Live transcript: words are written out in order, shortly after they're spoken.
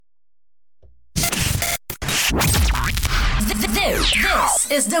This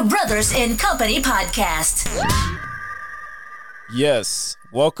is the Brothers in Company podcast. Yes,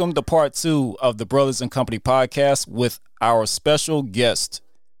 welcome to part 2 of the Brothers in Company podcast with our special guest,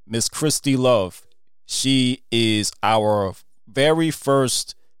 Miss Christy Love. She is our very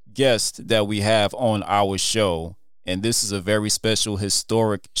first guest that we have on our show, and this is a very special,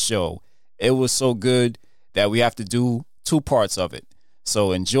 historic show. It was so good that we have to do 2 parts of it.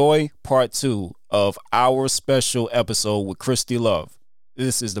 So enjoy part 2 of our special episode with Christy Love.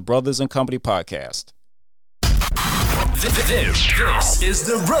 This is the Brothers in Company podcast. This is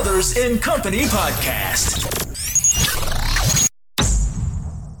the Brothers in Company podcast.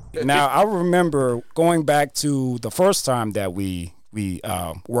 Now, I remember going back to the first time that we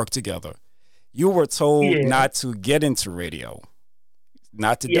worked together. You were told not to get into radio,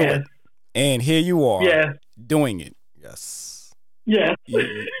 not to do it. And here you are doing it. Yes. You're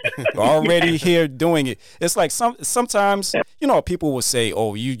already here doing it. It's like sometimes, people will say,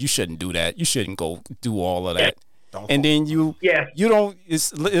 oh, you shouldn't do that. You shouldn't go do all of that. And then you don't,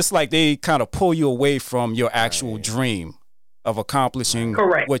 it's like they kind of pull you away from your actual dream of accomplishing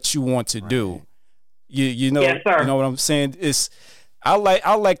what you want to do. You know what I'm saying? I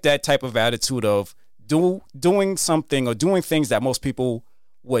like that type of attitude of doing something or doing things that most people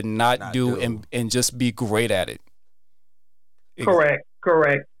would not do. And just be great at it. Correct.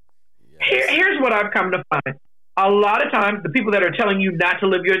 Here's what I've come to find. A lot of times, the people that are telling you not to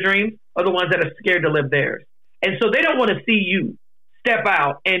live your dreams are the ones that are scared to live theirs. And so they don't want to see you step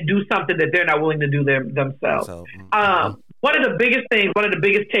out and do something that they're not willing to do themselves. One of the biggest things, one of the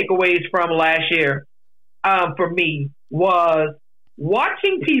biggest takeaways from last year for me was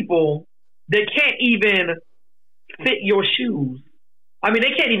watching people that can't even fit your shoes. I mean,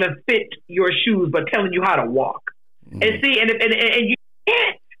 they can't even fit your shoes, but telling you how to walk. And see, and you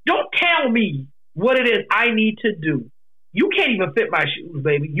can't, don't tell me what it is I need to do. You can't even fit my shoes,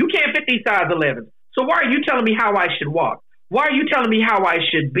 baby. You can't fit these size 11s. So why are you telling me how I should walk? Why are you telling me how I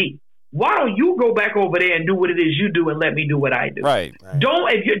should be? Why don't you go back over there and do what it is you do and let me do what I do? Right.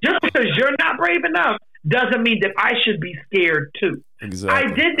 Just because you're not brave enough doesn't mean that I should be scared too. Exactly. I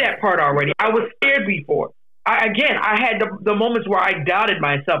did that part already. I was scared before. I had the moments where I doubted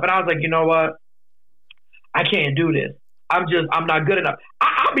myself and I was like, you know what? I can't do this. I'm not good enough.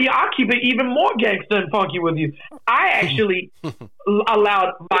 I'll keep it even more gangster and funky with you. I actually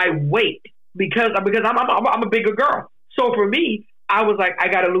allowed my weight because I'm a bigger girl. So for me, I was like, I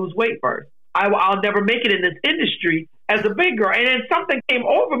got to lose weight first. I'll never make it in this industry as a big girl. And then something came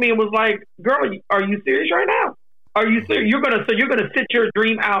over me and was like, girl, are you serious right now? Are you serious? You're gonna sit your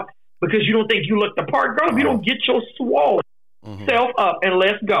dream out because you don't think you look the part, girl. If you don't get your swollen self up and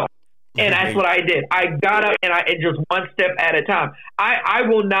let's go. And that's what I did. I got up and just one step at a time. I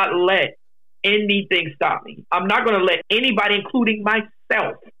will not let anything stop me. I'm not going to let anybody, including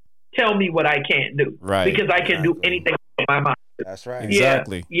myself, tell me what I can't do. Right. Because I can do anything in my mind. That's right.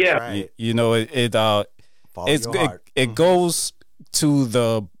 Exactly. Yeah. Right. It goes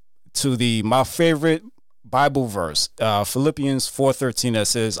to my favorite Bible verse, Philippians 4:13, that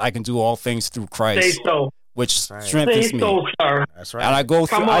says, "I can do all things through Christ." Say so. Which strengthens me. That's right. And I go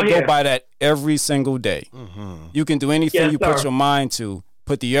by that every single day. You can do anything you put your mind to,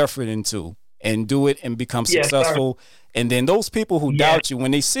 put the effort into, and do it and become successful. And then those people who doubt you,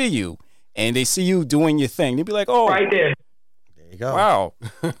 when they see you and they see you doing your thing, they'll be like, "Oh, right there you go. Wow,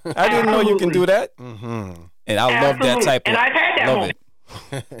 I didn't know you can do that." And I love that type of. And I've had that moment.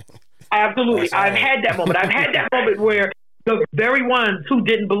 Absolutely, I've had that moment. I've had that moment where the very ones who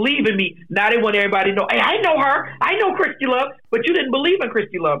didn't believe in me, now they want everybody to know, hey, I know her. I know Christy Love. But you didn't believe in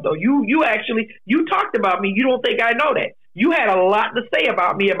Christy Love, though. You talked about me. You don't think I know that. You had a lot to say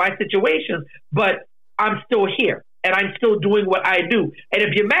about me and my situations, but I'm still here, and I'm still doing what I do. And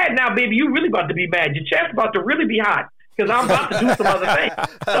if you're mad now, baby, you're really about to be mad. Your chest about to really be hot because I'm about to do some other things.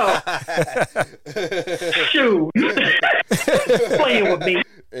 So, shoot. Playing with me.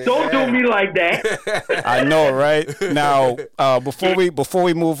 Don't do me like that. I know, right? Now, before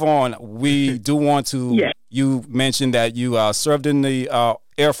we move on, we do want to. Yeah. You mentioned that you served in the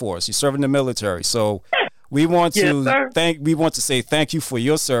Air Force. You served in the military, so we want to say thank you for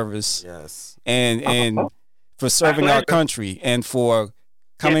your service. Yes. And for serving our country and for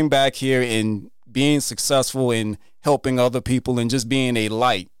coming back here and being successful in helping other people and just being a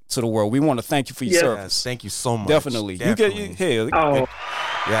light to the world. We want to thank you for your service. Yes, thank you so much. Definitely. You get here. Oh.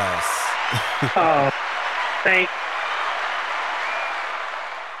 Yes. Oh. Thank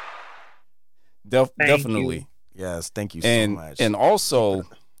Definitely. you. Yes, thank you so much. And also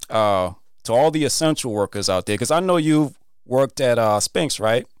to all the essential workers out there, because I know you've worked at Spinks,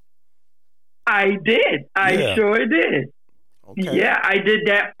 right? I did. I sure did. Okay. Yeah, I did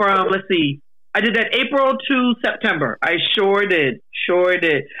that from, let's see, I did that April to September. I sure did. Sure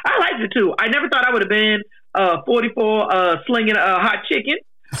did. I liked it too. I never thought I would have been 44 slinging a hot chicken.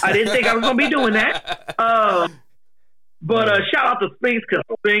 I didn't think I was going to be doing that. But shout out to Spinks, because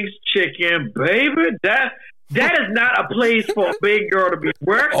Spinks chicken, baby, that is not a place for a big girl to be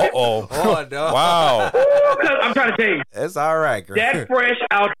working. Oh no! Wow. Because I'm trying to tell you, it's all right, girl. That fresh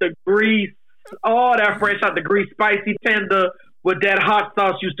out the grease, spicy tender with that hot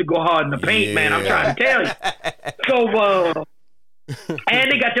sauce used to go hard in the paint, man. I'm trying to tell you. So,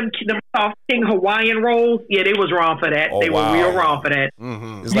 and they got them soft King Hawaiian rolls. Yeah, they was wrong for that. They were real wrong for that.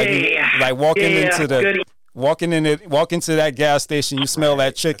 Mm-hmm. It's like walking into that gas station, you smell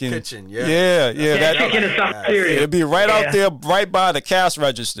that chicken. Kitchen, that chicken is something serious. It'd be right out there, right by the cash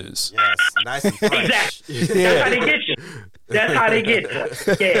registers. Yes, nice and fresh. Exactly. That's how they get you. That's how they get you.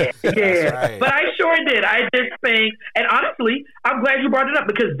 Yeah. Right. But I sure did. I did Spinks, and honestly, I'm glad you brought it up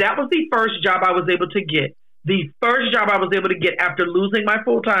because that was the first job I was able to get. The first job I was able to get after losing my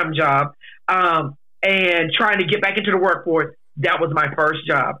full-time job and trying to get back into the workforce. That was my first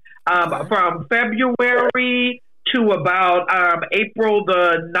job. From February to about April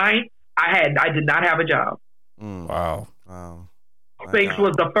the 9th, I did not have a job. Wow. Spinks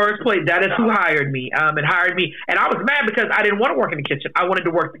was the first place. That is who hired me. And hired me. And I was mad because I didn't want to work in the kitchen. I wanted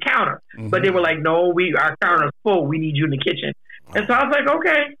to work the counter. Mm-hmm. But they were like, no, our counter is full. We need you in the kitchen. And so I was like,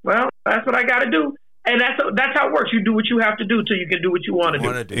 okay, well, that's what I got to do. And that's how it works. You do what you have to do till you can do what you want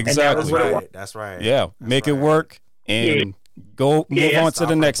to do. Exactly. That's right. Yeah. Make it work and move on to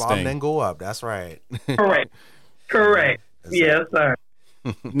the next thing. Then go up. That's right. Correct. Exactly. Yes, sir.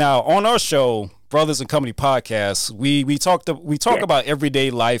 Now, on our show, Brothers in Company podcast, we talk about everyday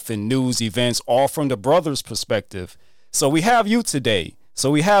life and news events, all from the brothers' perspective. So we have you today.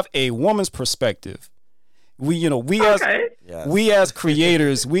 So we have a woman's perspective. We as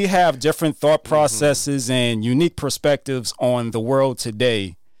creators, we have different thought processes and unique perspectives on the world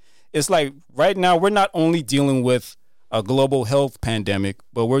today. It's like right now we're not only dealing with a global health pandemic,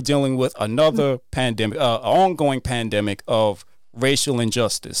 but we're dealing with another pandemic, ongoing pandemic of racial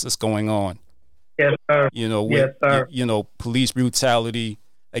injustice that's going on. Yes, sir. With police brutality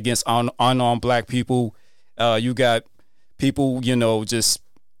against unarmed black people. You got people, just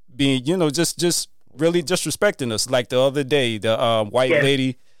being, just really disrespecting us. Like the other day, the white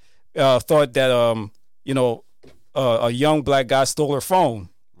lady thought that a young black guy stole her phone.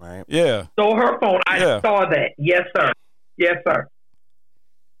 Right. Yeah. Stole her phone. I saw that. Yes, sir. Yes, sir.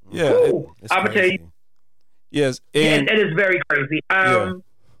 Yeah. I'm gonna tell you. Yes. And it is very crazy.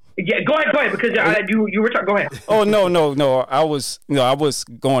 Yeah, go ahead, because you were talking. Go ahead. Oh no! I was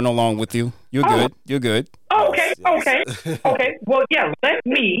going along with you. You're good. You're good. Oh, okay. Well, yeah. Let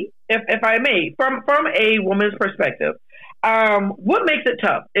me, if I may, from a woman's perspective, what makes it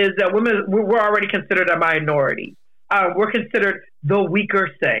tough is that we're already considered a minority. We're considered the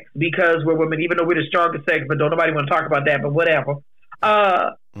weaker sex because we're women, even though we're the stronger sex. But don't nobody want to talk about that. But whatever.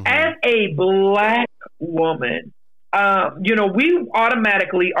 As a black woman. We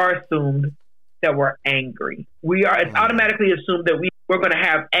automatically are assumed that we're angry. It's automatically assumed that we're going to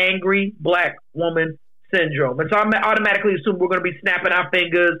have angry black woman syndrome. It's automatically assumed we're going to be snapping our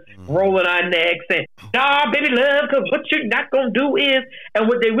fingers, rolling our necks, and nah, baby love, because what you're not going to do is, and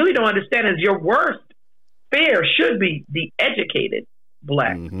what they really don't understand is your worst fear should be the educated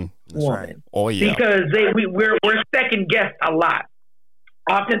black woman. Right. Oh yeah, because we're second guessed a lot.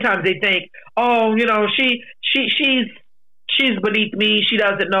 Oftentimes they think, she's beneath me. She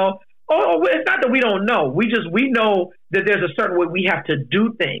doesn't know. Oh, it's not that we don't know. We know that there's a certain way we have to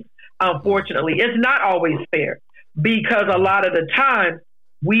do things. Unfortunately, it's not always fair because a lot of the time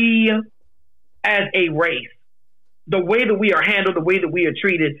we, as a race, the way that we are handled, the way that we are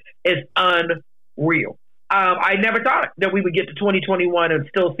treated is unreal. I never thought that we would get to 2021 and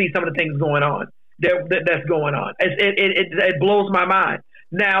still see some of the things going on that's going on. It blows my mind.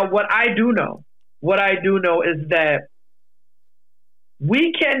 Now, what I do know is that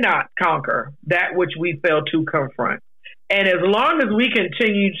we cannot conquer that which we fail to confront. And as long as we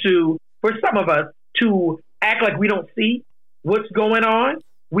continue to, for some of us, to act like we don't see what's going on,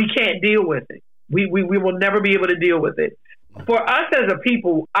 we can't deal with it. We will never be able to deal with it. For us as a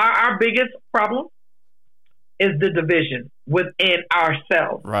people, our biggest problem is the division within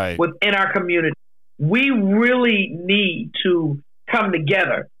ourselves, right, within our community. We really need to come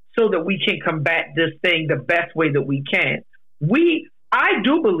together so that we can combat this thing the best way that we can. I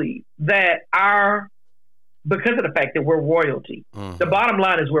do believe that because of the fact that we're royalty, the bottom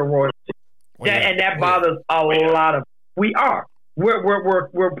line is we're royalty. That bothers a lot of, we are. We're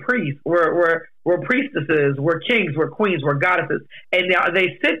priests. We're priestesses. We're kings. We're queens. We're goddesses. And now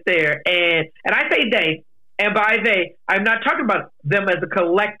they sit there and I say they, and by they, I'm not talking about them as a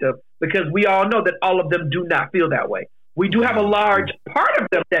collective, because we all know that all of them do not feel that way. We do have a large part of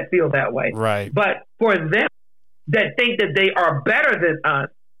them that feel that way. Right. But for them that think that they are better than us,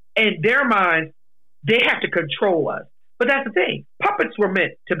 in their minds, they have to control us. But that's the thing. Puppets were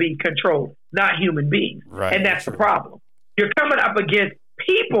meant to be controlled, not human beings. Right. And that's the problem. You're coming up against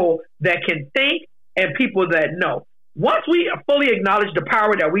people that can think and people that know. Once we fully acknowledge the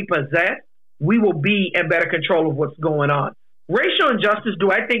power that we possess, we will be in better control of what's going on. Racial injustice, do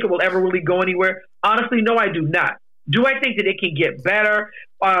I think it will ever really go anywhere? Honestly, no, I do not. Do I think that it can get better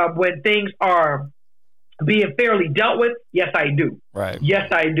when things are being fairly dealt with? Yes, I do. Right.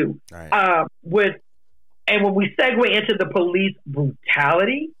 Yes, I do. Right. And when we segue into the police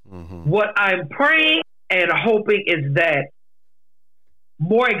brutality, what I'm praying and hoping is that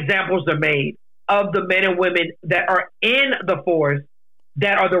more examples are made of the men and women that are in the force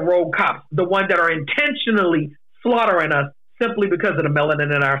that are the rogue cops, the ones that are intentionally slaughtering us simply because of the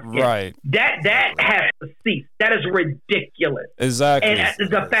melanin in our skin. Right. That has to cease. That is ridiculous. Exactly. And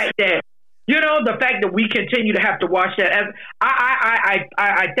the fact that we continue to have to watch that. As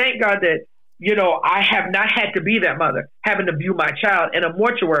I thank God that, I have not had to be that mother having to view my child in a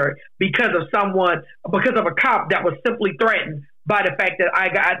mortuary because of a cop that was simply threatened by the fact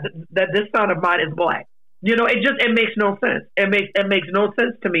that this son of mine is black. It makes no sense. It makes no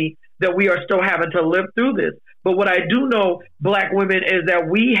sense to me that we are still having to live through this. But what I do know, black women, is that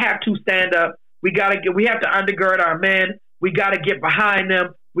we have to stand up. We have to undergird our men. We got to get behind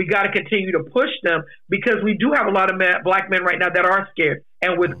them. We got to continue to push them, because we do have a lot of black men right now that are scared,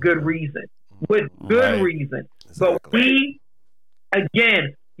 and with good reason. With good reason. Exactly. But we,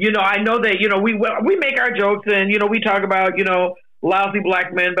 again, I know that, we make our jokes and, we talk about, lousy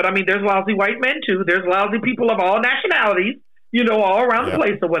black men, but I mean, there's lousy white men too. There's lousy people of all nationalities, all around the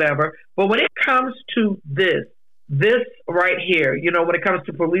place or whatever. But when it comes to this right here, when it comes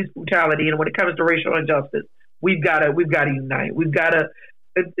to police brutality and when it comes to racial injustice, we've got to unite. We've got to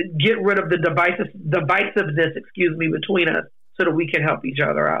get rid of the divisiveness, between us, so that we can help each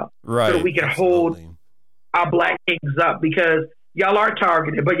other out. Right. So that we can hold our black kings up, because y'all are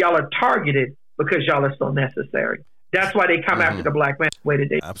targeted, but y'all are targeted because y'all are so necessary. That's why they come after the black man the way that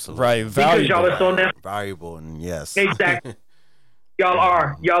they. Absolutely. Right. Because y'all are so necessary. Valuable, and yes. Exactly. Y'all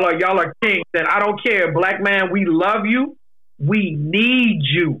are kings, and I don't care, black man. We love you. We need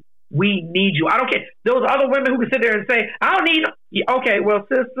you. We need you. I don't care. Those other women who can sit there and say, "I don't need." Okay, well,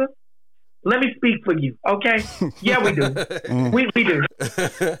 sister, let me speak for you. Okay, yeah, we do. We do.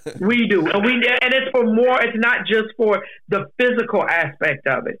 We do, and it's for more. It's not just for the physical aspect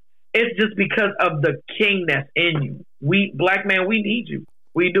of it. It's just because of the king that's in you. We, black man, we need you.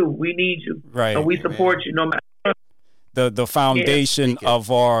 We do. We need you. Right. And we support you no matter. The foundation of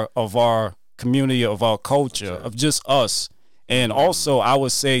our community, of our culture, of just us. And also, I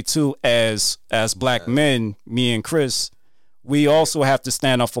would say too, as black men, me and Chris, we also have to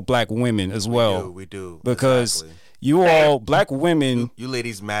stand up for black women as well. We do. Because you all, black women, you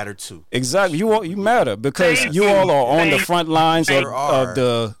ladies matter too. Exactly. You matter, because you all are on the front lines of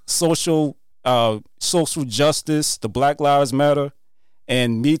the social justice, the Black Lives Matter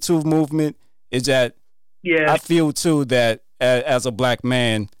and Me Too movement. Is that I feel too that as a black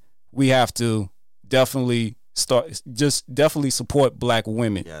man, we have to definitely support black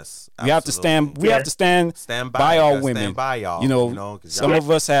women. Yes, absolutely. We have to stand by our women. Stand by y'all. Some of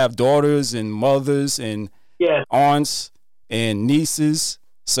us have daughters and mothers and aunts and nieces.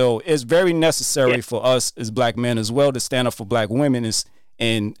 So it's very necessary for us as black men as well to stand up for black women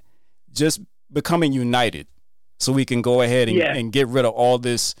and just becoming united, so we can go ahead and get rid of all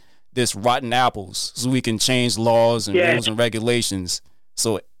this rotten apples, so we can change laws and rules and regulations.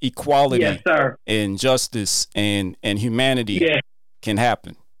 So equality and justice and humanity can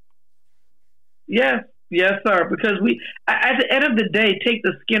happen. Yes, sir. Because at the end of the day, take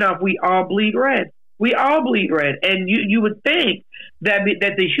the skin off, we all bleed red. We all bleed red. And you would think that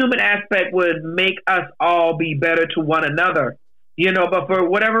the human aspect would make us all be better to one another, but for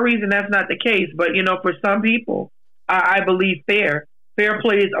whatever reason, that's not the case. But, for some people, I believe fair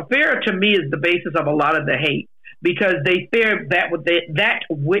to me is the basis of a lot of the hate, because they fear that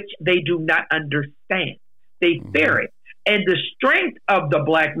which they do not understand. They fear it. And the strength of the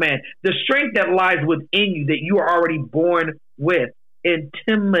black man, the strength that lies within you that you are already born with,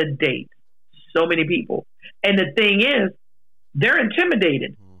 intimidates so many people. And the thing is, they're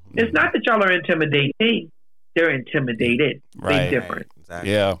intimidated. It's not that y'all are intimidating. They're intimidated. Right. Big difference.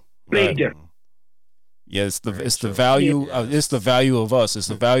 Exactly. Yeah. Big difference. Yeah, it's the value. It's the value of us. It's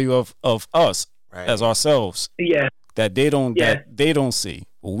the value of us as ourselves. Yeah. That they don't see.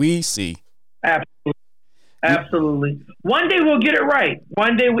 We see. Absolutely. One day we'll get it right.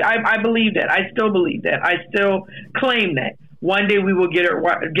 One day I believe that. I still believe that. I still claim that. One day we will get it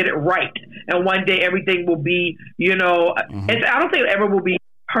right, and one day everything will be. I don't think it ever will be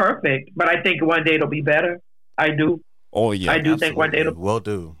perfect, but I think one day it'll be better. I do. Oh yeah, I do think one day will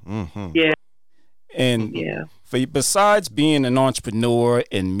do. Mm-hmm. Yeah. And besides being an entrepreneur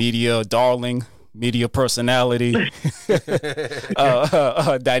and media darling, media personality,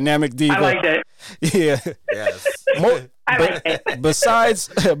 dynamic diva. I like that. Yeah. Yes. I like that.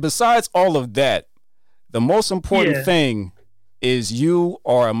 Besides all of that, the most important thing is you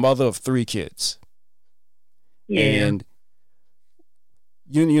are a mother of 3 kids. Yeah. And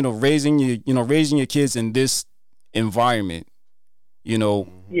raising your kids in this environment,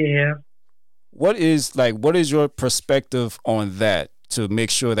 Yeah. What is your perspective on that, to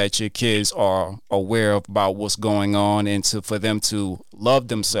make sure that your kids are aware about what's going on, and for them to love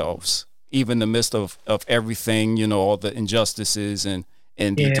themselves, even in the midst of everything, all the injustices and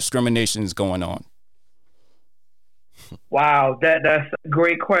the discriminations going on? Wow, that's a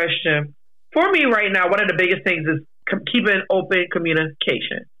great question. For me right now, one of the biggest things is keeping open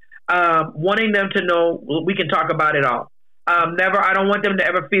communication. Wanting them to know we can talk about it all. I don't want them to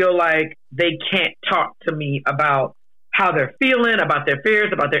ever feel like they can't talk to me about how they're feeling, about their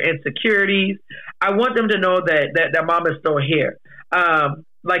fears, about their insecurities. I want them to know that mom is still here.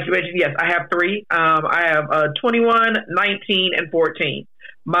 Like you mentioned, yes, I have 3. I have 21, 19, and 14.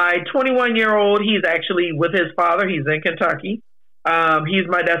 My 21-year-old, he's actually with his father. He's in Kentucky.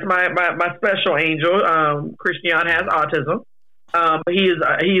 That's my special angel. Christian has autism.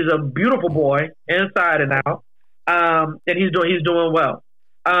 He's a beautiful boy inside and out. And he's doing well.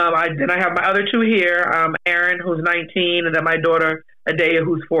 Then I have my other 2 here, Aaron, who's 19, and then my daughter, Adea,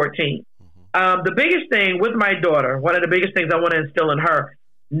 who's 14. The biggest thing with my daughter, one of the biggest things I want to instill in her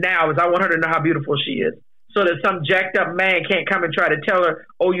now is I want her to know how beautiful she is. So that some jacked up man can't come and try to tell her,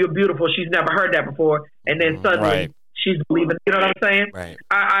 oh, you're beautiful. She's never heard that before. And then suddenly she's believing. You know what I'm saying? Right.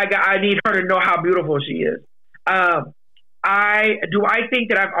 I need her to know how beautiful she is. I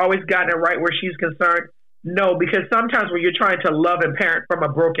think that I've always gotten it right where she's concerned? No, because sometimes when you're trying to love and parent from a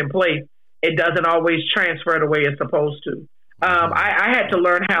broken place, it doesn't always transfer the way it's supposed to. I had to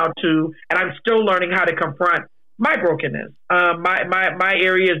learn how to, and I'm still learning how to confront my brokenness, my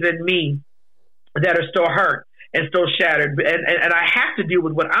areas in me that are still hurt and still shattered, and I have to deal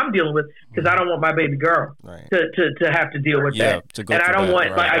with what I'm dealing with because I don't want my baby girl to have to deal with that. And I don't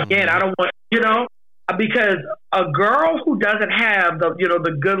want, I don't want, because a girl who doesn't have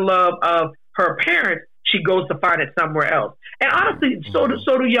the good love of her parents, she goes to find it somewhere else. And honestly, so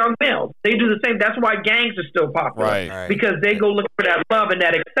do young males. They do the same. That's why gangs are still popular, because they go look for that love and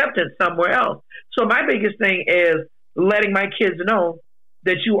that acceptance somewhere else. So my biggest thing is letting my kids know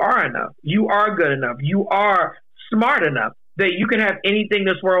that you are enough. You are good enough. You are smart enough that you can have anything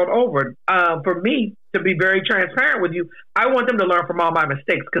this world over. For me, to be very transparent with you, I want them to learn from all my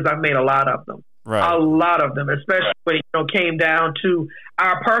mistakes because I've made a lot of them. A lot of them, especially when it came down to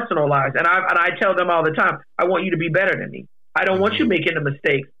our personal lives. And I tell them all the time, I want you to be better than me. I don't want you making the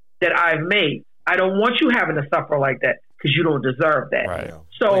mistakes that I've made. I don't want you having to suffer like that because you don't deserve that. Right.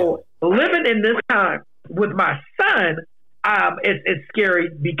 So living in this time with my son, it's scary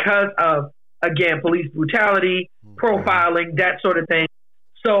because of, again, police brutality, profiling, that sort of thing.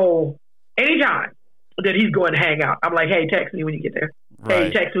 So anytime that he's going to hang out, I'm like, hey, text me when you get there. Hey,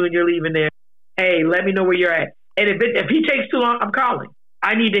 text me when you're leaving there. Hey, let me know where you're at. And if he takes too long, I'm calling.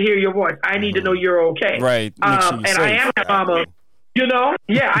 I need to hear your voice. I need to know you're okay. Right. And I am that mama.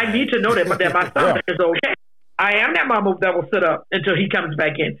 I need to know that my son is okay. I am that mama that will sit up until he comes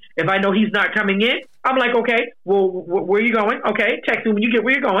back in. If I know he's not coming in, I'm like, okay, well, where are you going? Okay, text me when you get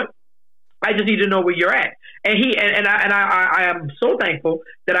where you're going. I just need to know where you're at. And I am so thankful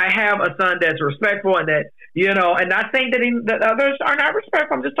that I have a son that's respectful and that, and not saying that others are not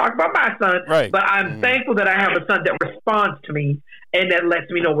respectful. I'm just talking about my son. Right. But I'm thankful that I have a son that responds to me and that lets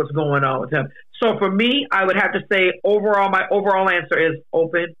me know what's going on with him. So for me, I would have to say my overall answer is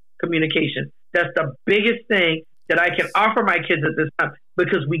open communication. That's the biggest thing that I can offer my kids at this time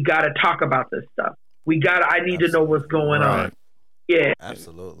because we got to talk about this stuff. I need to know what's going on. Yeah,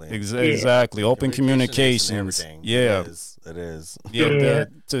 absolutely. Exactly. Open communications. Yeah, it is. Yeah,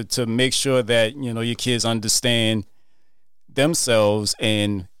 to make sure that your kids understand themselves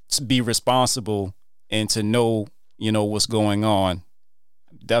and to be responsible and to know what's going on.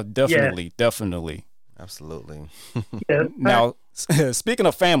 Definitely. Absolutely. Now, speaking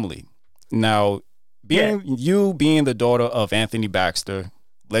of family, now being the daughter of Anthony Baxter,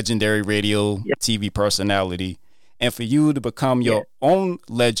 legendary radio, TV personality, and for you to become your own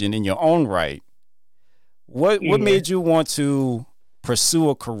legend in your own right, what made you want to pursue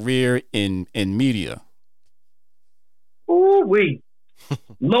a career in media? Ooh,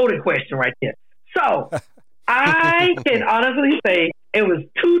 loaded question right there. So I can honestly say it was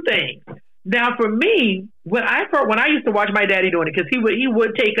two things. Now, for me, when I used to watch my daddy doing it, because he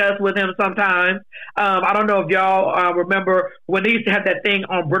would take us with him sometimes. I don't know if y'all remember when they used to have that thing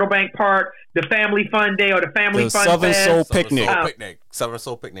on Brittlebank Park, the Family Fun Day or the Family Fun Southern Fest. Soul Picnic. Southern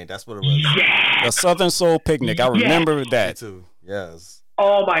Soul Picnic. That's what it was. Yeah. The Southern Soul Picnic. I remember that. Me too. Yes.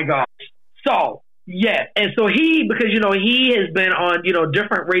 Oh my gosh. So yes, and so because he has been on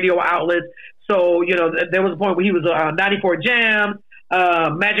different radio outlets. So there was a point where he was 94 Jam.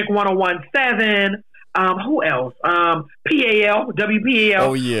 Magic 101.7, who else? PAL, WPAL.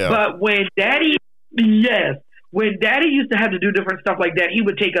 Oh, yeah. But when Daddy used to have to do different stuff like that, he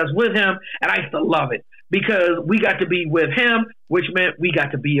would take us with him, and I used to love it because we got to be with him, which meant we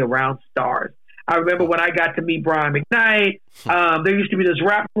got to be around stars. I remember when I got to meet Brian McKnight. There used to be this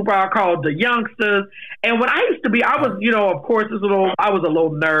rap group called The Youngsters. And when I used to be, I was, of course, I was a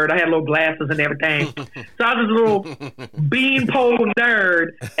little nerd. I had little glasses and everything. So I was this little beanpole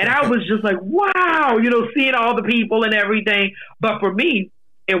nerd. And I was just like, wow, seeing all the people and everything. But for me,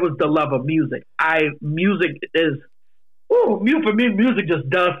 it was the love of music. Music just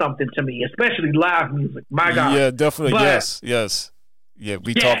does something to me, especially live music. My God. Yeah, definitely. Yes. Yeah,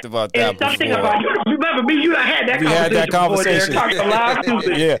 we talked about that before. Remember me, you had that conversation. Talking live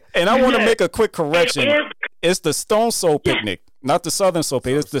music. Yeah, and I want to make a quick correction. It's the Stone Soul Picnic, not the Southern Soul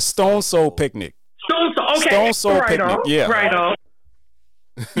Picnic. It's the Stone Soul Picnic. Stone Soul Picnic. Yeah. Right on.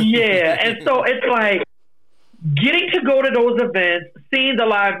 Yeah, and so it's like getting to go to those events, seeing the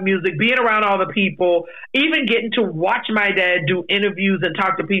live music, being around all the people, even getting to watch my dad do interviews and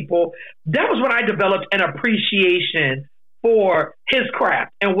talk to people. That was when I developed an appreciation for his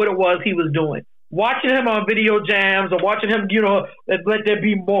craft and what it was he was doing. Watching him on video jams or watching him, let there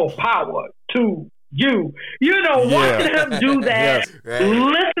be more power to you. Watching him do that,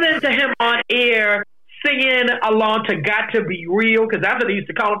 listening to him on air, singing along to Got to Be Real, because that's what they used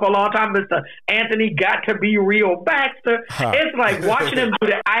to call him for a long time, Mr. Anthony Got to Be Real Baxter. It's like watching him do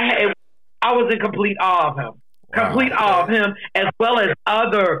that. I was in complete awe of him. Complete awe of him, as well as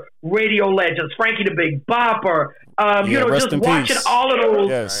other radio legends, Frankie the Big Bopper. Just watching all of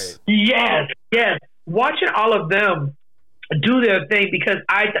those. Yes. Watching all of them do their thing, because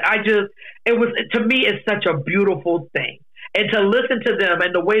to me, it's such a beautiful thing. And to listen to them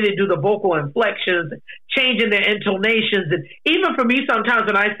and the way they do the vocal inflections, changing their intonations. And even for me, sometimes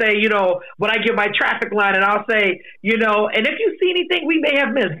when I say, when I give my traffic line and I'll say, and if you see anything we may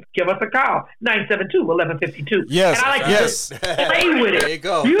have missed, give us a call, 972-1152. Yes. And I like to just play with it. There you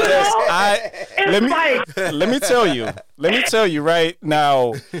go. Let me tell you right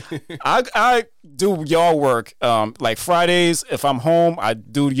now, I do y'all work. Like Fridays, if I'm home, I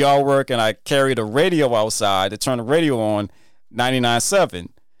do y'all work and I carry the radio outside to turn the radio on 99.7.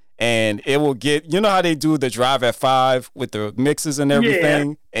 And it will get, how they do the drive at 5 with the mixes and everything.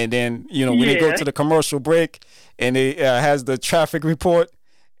 Yeah. And then, when they go to the commercial break and it has the traffic report,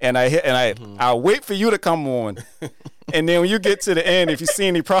 and I'll wait for you to come on. And then when you get to the end, if you see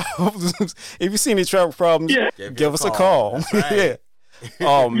any problems, traffic problems, give us a call. Right. Yeah.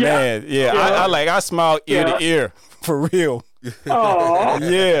 Oh man. Yeah. I smile ear to ear for real. Oh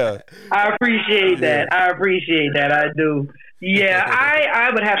yeah. I appreciate that. I do. Yeah.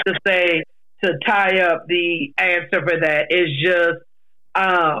 I would have to say, to tie up the answer for that, is just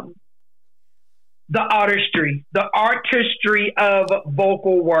the artistry of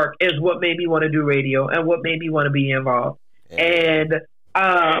vocal work is what made me want to do radio and what made me want to be involved. And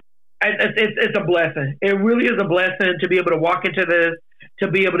it's a blessing. It really is a blessing to be able to walk into this,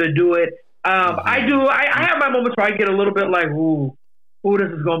 to be able to do it. I have my moments where I get a little bit like, ooh,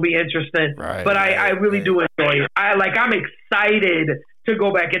 this is going to be interesting. Right, but I really do enjoy it. I'm excited to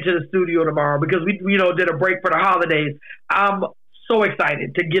go back into the studio tomorrow because we did a break for the holidays. I'm so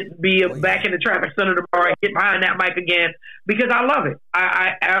excited to be back in the traffic center tomorrow and get behind that mic again because I love it.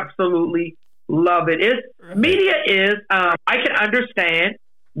 I absolutely love it. Media is, I can understand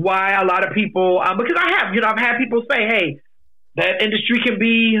why a lot of people, because I've had people say, hey, that industry can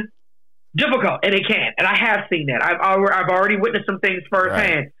be difficult, and it can. And I have seen that. I've already witnessed some things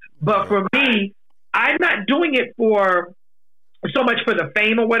firsthand. Right. But for me, I'm not doing it for so much for the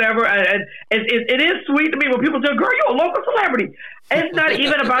fame or whatever. And it is sweet to me when people say, girl, you're a local celebrity. It's not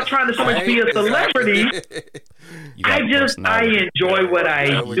even about trying to so much be a celebrity. I enjoy what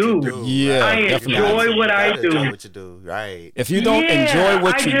I do. Yeah, I enjoy what I do. What you do, right? If you don't enjoy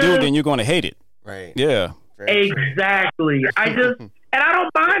what you do, then you're going to hate it. Right. Yeah. Exactly. And I don't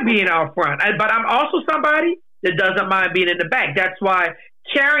mind being out front, but I'm also somebody that doesn't mind being in the back. That's why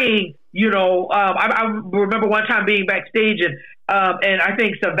carrying, I remember one time being backstage and I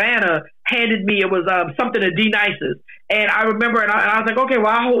think Savannah handed me, it was something of D-Nice's. And I remember, and I was like, okay, well,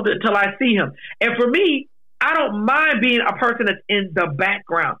 I'll hold it until I see him. And for me, I don't mind being a person that's in the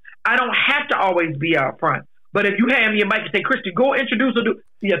background. I don't have to always be out front. But if you hand me a mic and say, Christy, go introduce her, do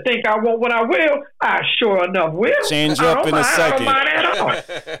you think I won't when I will? I sure enough will. Change up in a second. I don't mind at all.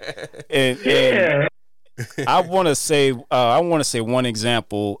 and I want to say one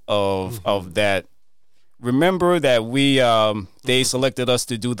example of that. Remember that they selected us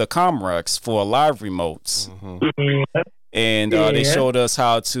to do the Comrex for live remotes, and they showed us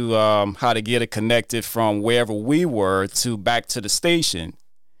how to get it connected from wherever we were back to the station.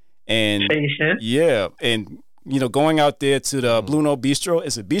 And going out there to the Blue Note Bistro.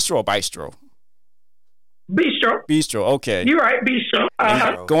 Is it Bistro or Bistro? Bistro. Okay. You're right. Bistro.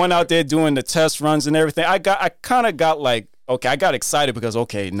 Going out there doing the test runs and everything. I kind of got like, okay, I got excited because,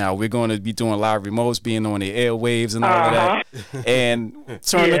 okay, now we're going to be doing live remotes, being on the airwaves and all of that. And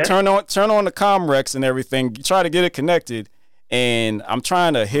turn on the Comrex and everything, try to get it connected. And I'm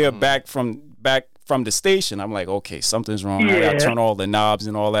trying to hear back from the station. I'm like, okay, something's wrong. I got to turn all the knobs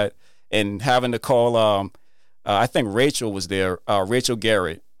and all that. And having to call, I think Rachel was there, Rachel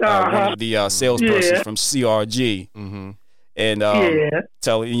Garrett, one of the salespersons from CRG. And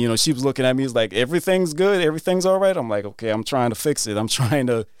she was looking at me, was like, everything's good, everything's all right. I'm like, okay, I'm trying to fix it. I'm trying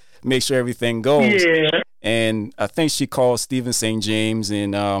to make sure everything goes. And I think she called Stephen St. James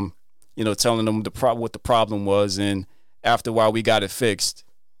and telling them what the problem was. And after a while, we got it fixed.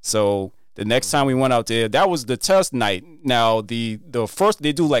 So the next time we went out there, that was the test night. Now the first,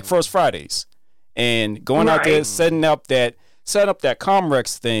 they do like First Fridays, and going out there setting up that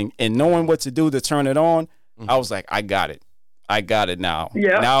Comrex thing and knowing what to do to turn it on. I was like, I got it now.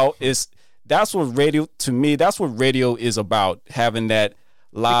 Yeah. Now that's what radio, to me, that's what radio is about, having that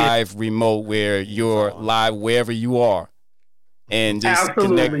live remote where you're live wherever you are. And just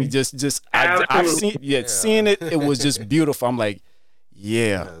connect me. I've seeing it. It was just beautiful. I'm like,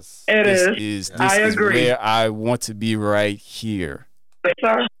 this is where I want to be, right here.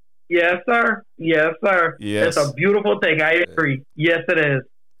 Yes, sir. Yes, it's a beautiful thing. I agree. Yes, it is.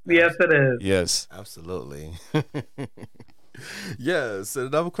 Yes, it is. Yes, absolutely. Yes.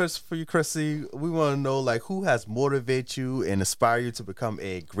 Another question for you, Chrissy. We want to know, like, who has motivated you and inspired you to become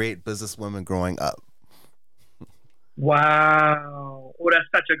a great businesswoman growing up? Wow. Oh, that's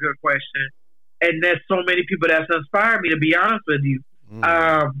such a good question. And there's so many people that's inspired me, to be honest with you.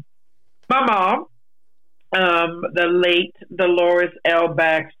 My mom, the late Dolores L.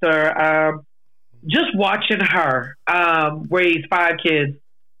 Baxter, just watching her raise 5 kids,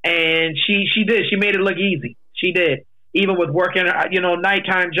 and she did. She made it look easy. She did. Even with working,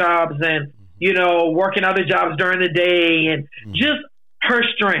 nighttime jobs and, working other jobs during the day, and just her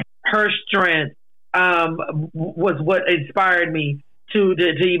strength was what inspired me to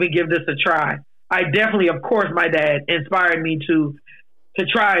even give this a try. I definitely, of course, my dad inspired me to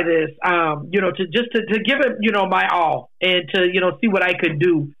try this, to give it, my all, and to, see what I could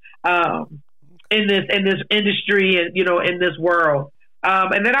do in this industry and, in this world.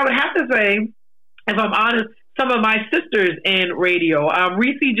 And then I would have to say, if I'm honest, some of my sisters in radio,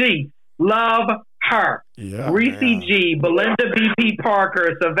 Reese G, love her. Reese G, Belinda B.P.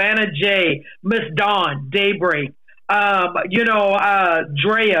 Parker, Savannah J, Miss Dawn, Daybreak,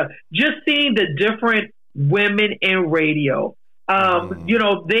 Drea, just seeing the different women in radio.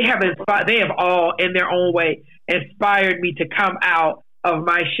 They have all in their own way inspired me to come out of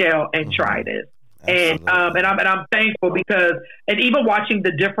my shell and try this. And I'm thankful because, and even watching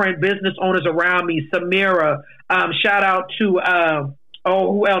the different business owners around me, Samira, shout out to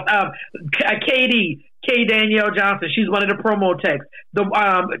who else? K. Danielle Johnson. She's one of the promo techs. The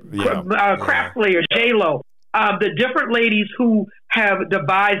Craft Slayer, J-Lo. The different ladies who have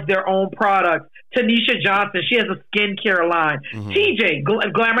devised their own products. Tanisha Johnson, she has a skincare line. TJ,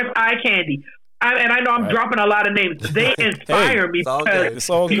 Glamorous Eye Candy. And I know I'm dropping a lot of names. They inspire me because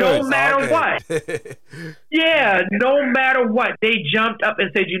no matter what, no matter what, they jumped up and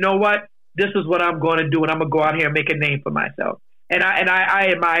said, you know what, this is what I'm going to do, and I'm going to go out here and make a name for myself. And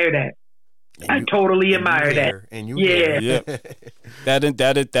I admire that. I totally admire that. And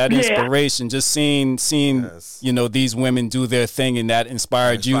that inspiration, just seeing you know, these women do their thing, and that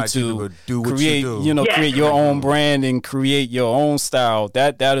inspired you to create, create your own brand and create your own style.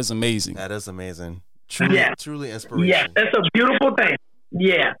 That is amazing. That is amazing. Truly inspiration. Yeah, that's a beautiful thing.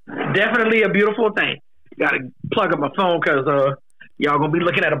 Yeah, definitely a beautiful thing. Got to plug up my phone because y'all gonna be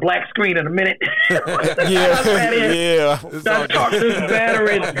looking at a black screen in a minute. Yeah. Talk this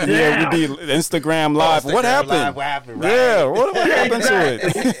battery down. Yeah, we be Instagram Live. What happened? Yeah, what happened to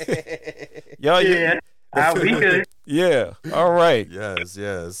it? We good. Yeah. All right. Yes.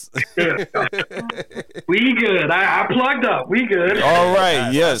 We good. I plugged up. We good. All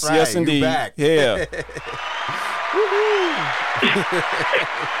right. Yes. Right. Yes, indeed. Back. Yeah.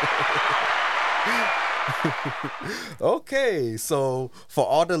 Okay, so for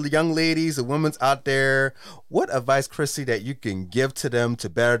all the young ladies and women out there, what advice, Chrissy, that you can give to them to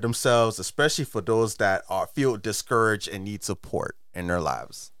better themselves, especially for those that feel discouraged and need support in their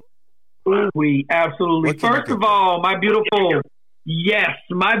lives? We absolutely. First of all, my beautiful,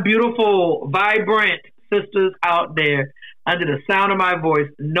 vibrant sisters out there under the sound of my voice,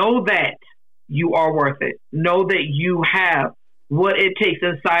 know that you are worth it. Know that you have what it takes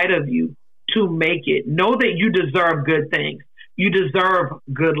inside of you to make it. Know that you deserve good things. You deserve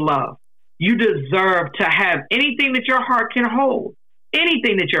good love. You deserve to have anything that your heart can hold.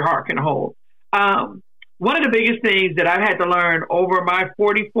 Anything that your heart can hold. One of the biggest things that I've had to learn over my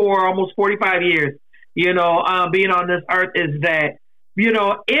 44, almost 45 years, being on this earth is that,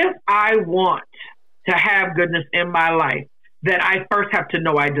 if I want to have goodness in my life, then I first have to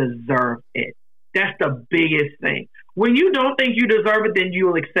know I deserve it. That's the biggest thing. When you don't think you deserve it, then you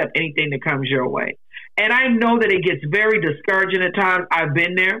will accept anything that comes your way. And I know that it gets very discouraging at times. I've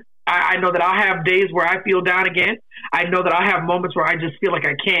been there. I know that I'll have days where I feel down again. I know that I'll have moments where I just feel like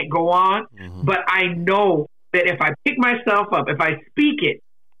I can't go on. Mm-hmm. But I know that if I pick myself up, if I speak it,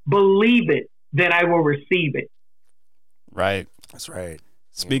 believe it, then I will receive it. Right. That's right.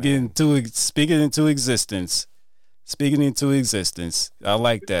 Speaking into existence. Speaking into existence. I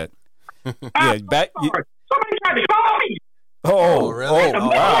like that. Yeah, somebody tried to call me. Oh, really? Oh,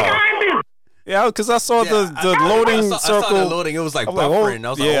 wow. Yeah, because I saw the loading circle. I saw the loading. It was like buffering. I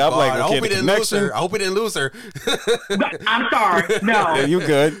was like, I'm like, okay, I hope we didn't lose her. I hope we didn't lose her. I'm sorry. No. Yeah, you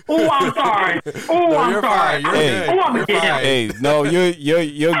good. Oh, I'm sorry. Oh, I'm sorry. I'm fine. Hey, no, you're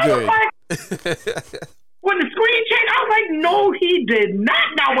good. When the screen changed, I was like, no, he did not.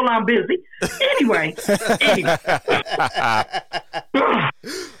 Not while I'm busy. Anyway.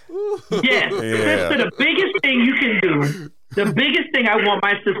 Yes. Yeah. The biggest thing you can do, the biggest thing I want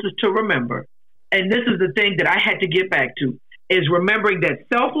my sisters to remember, and this is the thing that I had to get back to, is remembering that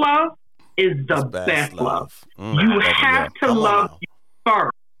self-love is the best love. You have to love you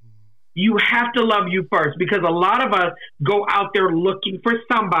first. You have to love you first, because a lot of us go out there looking for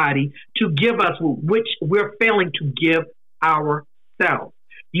somebody to give us which we're failing to give ourselves.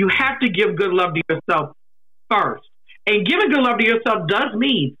 You have to give good love to yourself first. And giving good love to yourself does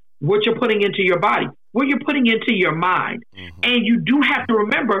mean what you're putting into your body, what you're putting into your mind. Mm-hmm. And you do have to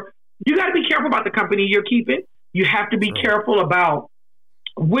remember, you got to be careful about the company you're keeping. You have to be careful about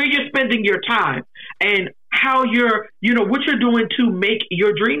where you're spending your time and how you're, what you're doing to make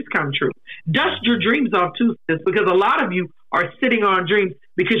your dreams come true. Dust your dreams off too, sis, because a lot of you are sitting on dreams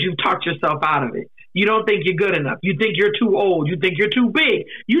because you've talked yourself out of it. You don't think you're good enough. You think you're too old. You think you're too big.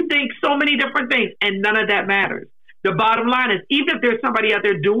 You think so many different things, and none of that matters. The bottom line is, even if there's somebody out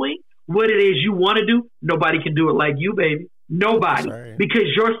there doing what it is you want to do, nobody can do it like you, baby. Nobody. Right. Because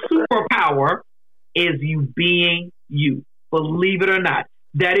your superpower is you being you. Believe it or not.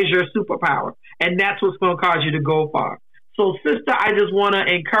 That is your superpower. And that's what's going to cause you to go far. So, sister, I just want to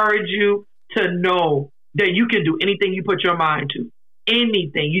encourage you to know that you can do anything you put your mind to.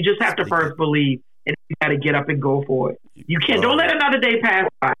 Anything. You just have to first believe, and you got to get up and go for it. You can't. Don't let another day pass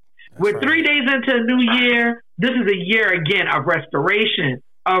by. We're 3 days into a new year. This is a year, again, of restoration,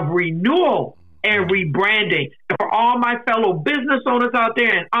 of renewal, and rebranding. And for all my fellow business owners out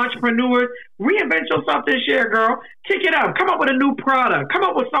there and entrepreneurs, reinvent yourself this year, girl. Kick it up. Come up with a new product. Come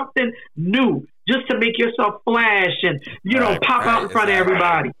up with something new just to make yourself flash and, pop out in front of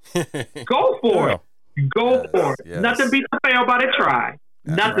everybody. Go for it. Go for it. Yes. Nothing beats a fail but a try.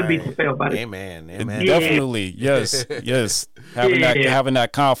 Nothing beats a fail but a Amen. Definitely. Yes. Having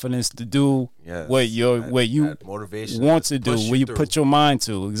that confidence to do what you want to do, what you put your mind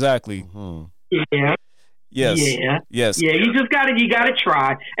to. Exactly. Mm-hmm. Yeah. Yes. Yeah. Yes. Yeah. You gotta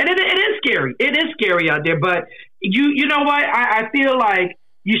try. And it is scary. It is scary out there. But you know what? I feel like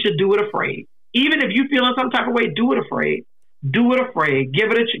you should do it afraid. Even if you feel in some type of way, do it afraid. do it afraid.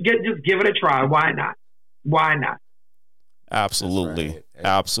 Just give it a try. Why not? Why not? Absolutely. Right.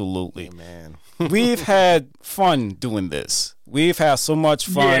 Absolutely. Man. We've had fun doing this. We've had so much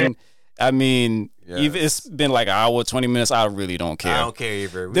fun. Yeah. I mean, it's been like an hour, 20 minutes. I really don't care. I don't care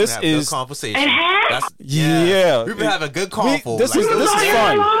either. We've This been having is- good conversation. It has? That's, Yeah. We've been having a good convo. This is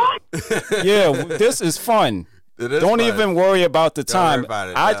fun. Yeah, this is fun. It is Don't fun. even worry about the Don't worry time. about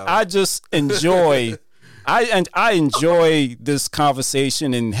it, no. I just enjoy I enjoy this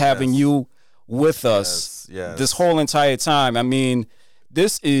conversation and having you with us Yes. this whole entire time. I mean,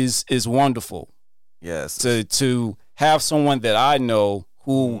 this is wonderful Yes. to have someone that I know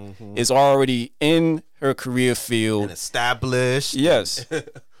who is already in her career field. And established. Yes.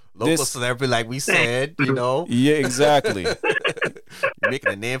 Local This- celebrity, like we said, you know. Yeah, exactly. You're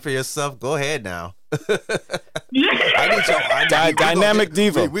making a name for yourself. Go ahead now. Yeah. I need your Dynamic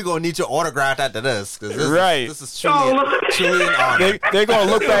diva. We're gonna need your autograph after this, because Right. This is truly an honor. They're going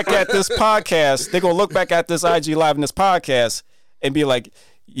to look back at this podcast. They're going to look back at this IG Live and this podcast and be like,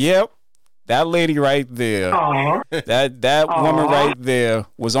 yep, that lady right there, Aw. that woman Aw. right there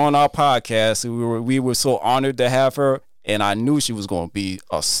was on our podcast. We were so honored to have her, and I knew she was going to be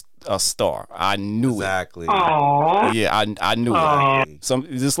a star. I knew Exactly. Aw. it. Yeah, I knew Aw. it.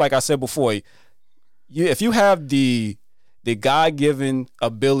 Just like I said before, if you have the God-given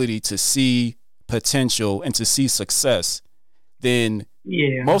ability to see potential and to see success, then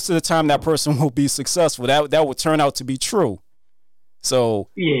Yeah. most of the time that person will be successful. That would turn out to be true. So,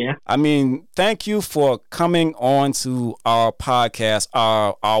 Yeah. I mean, thank you for coming on to our podcast,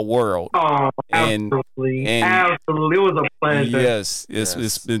 our world. Oh, And- absolutely. and- Absolutely. It was a pleasure. Yes,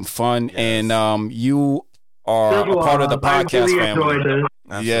 it's been fun, Yes. and you are This a part of the was- I podcast really family. enjoyed this.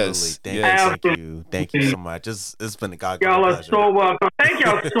 Absolutely. Yes, Thank yes. you. Thank you so much. It's been a God Y'all are pleasure. so welcome. Thank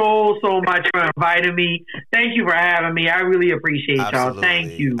y'all so much for inviting me. Thank you for having me. I really appreciate y'all. Absolutely.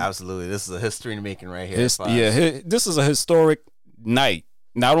 Thank you. Absolutely. This is a history in the making right here. This is a historic night,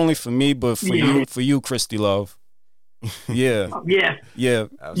 not only for me but for you, Christy Love. Yeah, Yeah. yeah.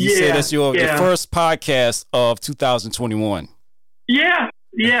 You Yeah, said it's your yeah. first podcast of 2021. Yeah.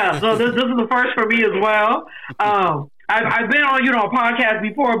 So this is the first for me as well. I've been on a podcast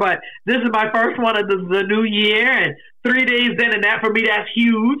before, but this is my first one of the new year, and 3 days in, and that for me that's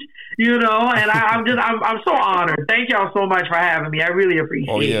huge. And I'm so honored. Thank y'all so much for having me. I really appreciate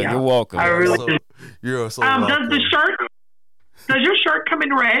it. Oh yeah, y'all. you're welcome. I really do. You're so Does welcome. does your shirt come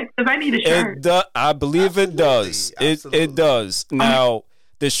in red? Because I need a shirt. I believe it does. Absolutely. It does. Now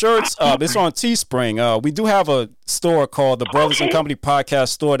the shirts, it's on Teespring. We do have a store called the Brothers and Company Podcast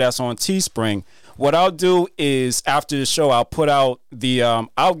Store that's on Teespring. What I'll do is after the show, I'll put out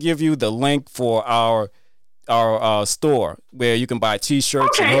I'll give you the link for our store where you can buy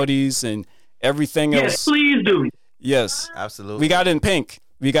T-shirts and hoodies and everything Yes, else. please do. Yes, Absolutely. we got it in pink.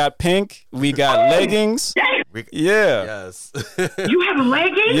 We got pink. We got leggings. Yeah. Yes. You have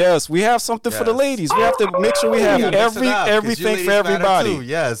leggings? Yes, we have something for the Yes. ladies. We have to make sure we have Yeah, mix it up, 'cause you everything ladies for matter everybody. too.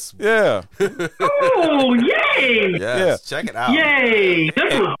 Yes. Yeah. Oh, yay! Yes. Check it out. Yay!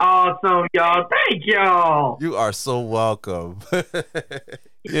 This was awesome, y'all. Thank y'all. You are so welcome.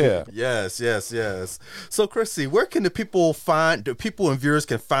 Yeah. Yes. So, Chrissy, where can the people and viewers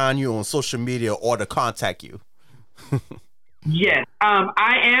can find you on social media or to contact you? Yes.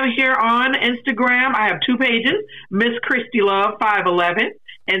 I am here on Instagram. I have 2 pages, Miss Christy Love 511.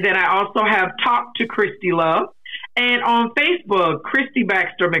 And then I also have Talk to Christy Love. And on Facebook, Christy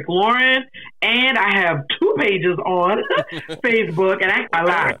Baxter McLaurin. And I have 2 pages on Facebook. And I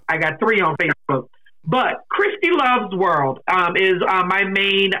lied. I got 3 on Facebook. But Christy Love's World is my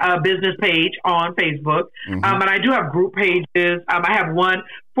main business page on Facebook. And I do have group pages. I have one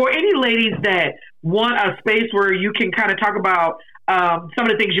for any ladies that want a space where you can kind of talk about some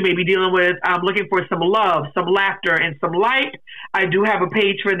of the things you may be dealing with. I'm looking for some love, some laughter, and some light. I do have a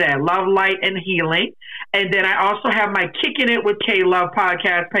page for that, Love, Light, and Healing. And then I also have my Kicking It with K Love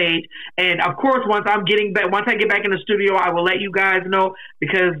podcast page. And of course, once I get back in the studio, I will let you guys know,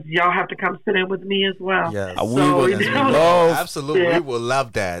 because y'all have to come sit in with me as well. Yes. We would love. Absolutely. Yeah. We will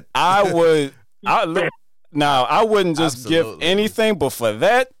love that. I wouldn't just give Absolutely. anything, but for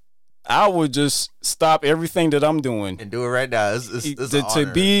that, I would just stop everything that I'm doing. And do it right now. It's an honor.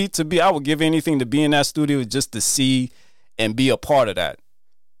 to be, I would give anything to be in that studio just to see and be a part of that.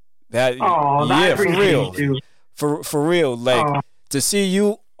 That Oh, I yeah, for appreciate real, you. for real. Like to see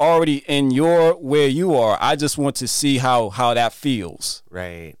you already in where you are. I just want to see how that feels,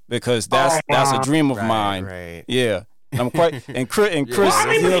 Right. because that's a dream of Right, mine. right. Yeah, I'm quite and Chris,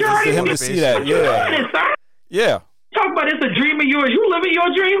 Yeah. you know, for him to see that. Yeah, yeah. Talk about it's a dream of yours. You living your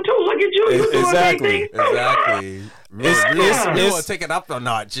dream too. Look at you. You doing Exactly. big things. Exactly. We want to take it up a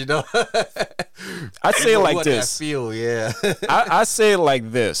notch, you know. I say it like this. Feel, yeah. I say it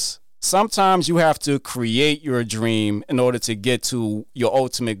like this. Sometimes you have to create your dream in order to get to your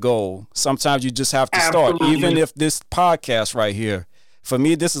ultimate goal. Sometimes you just have to start. Even if this podcast right here, for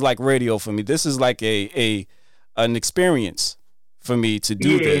me, this is like radio for me. This is like an experience for me to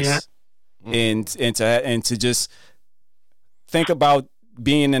do this and to just think about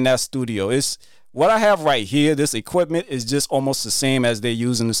being in that studio. It's what I have right here. This equipment is just almost the same as they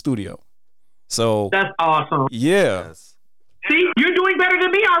use in the studio. So that's awesome. Yeah. Yes. See, you're doing better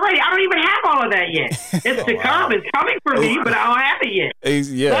than me already. I don't even have all of that yet. It's to come. It's coming for me, but I don't have it yet.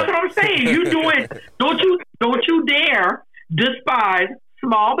 Yeah. That's what I'm saying. You doing? Don't you dare despise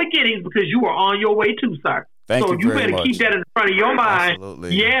small beginnings because you are on your way too, sir. Thank so you better much. Keep that in front of your mind.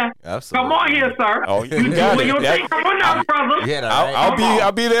 Absolutely. Yeah. Absolutely. Come on here, sir. Oh, you got it. Your thing. Come on now, brother. Yeah,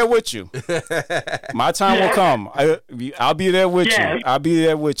 I'll be there with you. My time will come. I'll be there with you. I'll be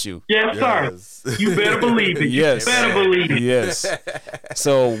there with you. Yes, sir. You better believe it. Yes. You better believe it. Yes.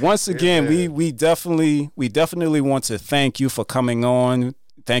 So once again, we definitely want to thank you for coming on.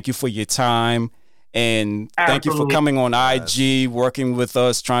 Thank you for your time. And thank you for coming on IG, working with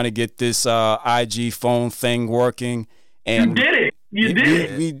us, trying to get this IG phone thing working. And you did it. You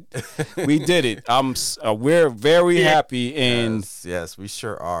did it. We did it. We're very happy. And yes, we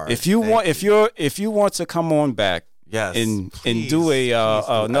sure are. If you want to come on back, and do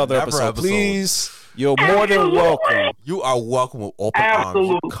another episode, please. You're more than welcome. You are welcome with open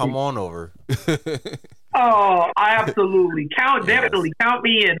arms. Come on over. Oh, absolutely. Definitely count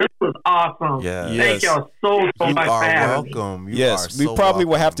me in. This was awesome. Thank y'all so much for having me. Welcome. Yes, we probably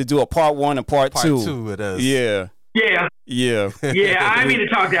will have to do a part 1 and part 2. Part 2 it is. Yeah. Yeah. Yeah. Yeah, I didn't mean to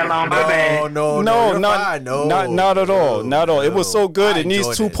talk that long. My bad. No, not at all. Not at all. It was so good. It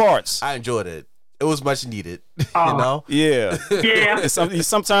needs 2 parts. I enjoyed it. It was much needed. You know? Yeah. Yeah.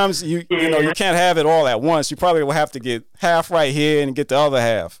 Sometimes you know you can't have it all at once. You probably will have to get half right here and get the other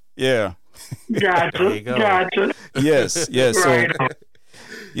half. Yeah. Gotcha. Yes. Right.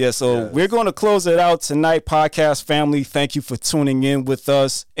 So we're going to close it out tonight, podcast family. Thank you for tuning in with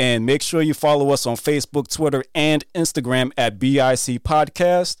us. And make sure you follow us on Facebook, Twitter, and Instagram at BIC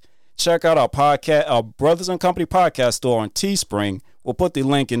Podcast. Check out our podcast, our Brothers and Company podcast store on Teespring. We'll put the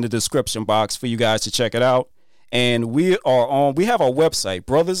link in the description box for you guys to check it out. And we have our website,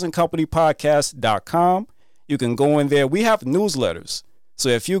 brothersandcompanypodcast.com. You can go in there. We have newsletters. So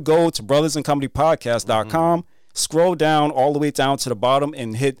if you go to brothersandcompanypodcast.com, scroll down all the way down to the bottom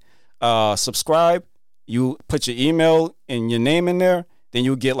and hit subscribe. You put your email and your name in there, then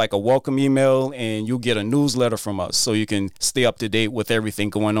you'll get like a welcome email and you'll get a newsletter from us so you can stay up to date with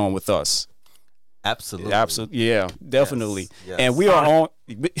everything going on with us. Absolutely. Yeah, definitely. Yes. And we are on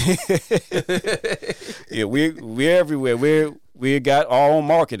yeah, we're everywhere. We got our own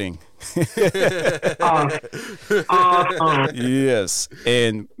marketing. Yes.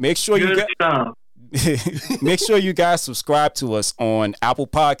 And make sure make sure you guys subscribe to us on Apple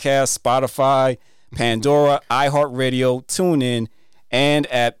Podcasts, Spotify, Pandora, iHeartRadio, TuneIn, and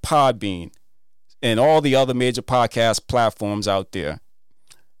at Podbean and all the other major podcast platforms out there.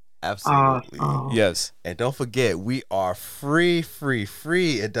 Absolutely. Yes. And don't forget, we are free.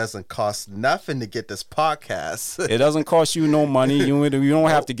 It doesn't cost nothing to get this podcast. It doesn't cost you no money. You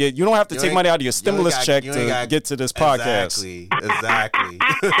don't have to take money out of your stimulus check to get to this podcast. Exactly.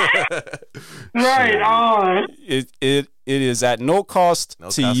 Right on. It is at no cost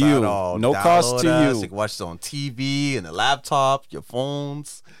to you. No cost to you. You can watch it on TV and a laptop, your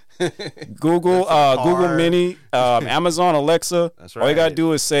phones. Google Mini, Amazon Alexa. That's right. All you gotta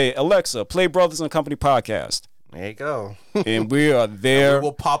do is say, Alexa, play Brothers and Company podcast. There you go. And we are there. We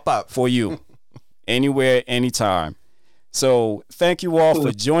will pop up for you, anywhere, anytime. So thank you all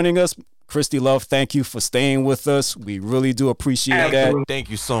for joining us. Christy Love, thank you for staying with us. We really do appreciate that.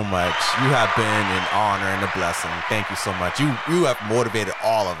 Thank you so much. You have been an honor and a blessing. Thank you so much. You have motivated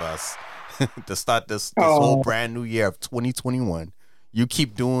all of us to start this whole brand new year of 2021. You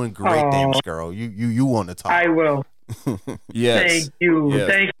keep doing great things, girl. You on the top. I will. Yes. Thank you. Yes.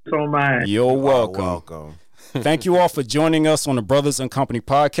 Thank you so much. You're welcome. Thank you all for joining us on the Brothers and Company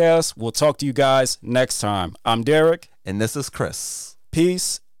podcast. We'll talk to you guys next time. I'm Derek. And this is Chris.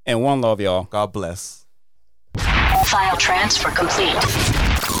 Peace and one love, y'all. God bless. File transfer complete.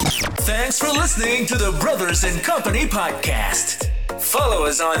 Thanks for listening to the Brothers and Company podcast. Follow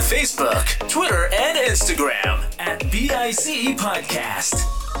us on Facebook, Twitter, and Instagram at BIC Podcast.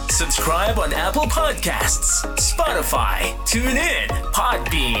 Subscribe on Apple Podcasts, Spotify, TuneIn,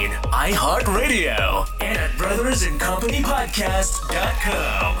 Podbean, iHeartRadio, and at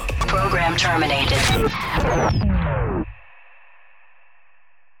brothersandcompanypodcast.com. Program terminated.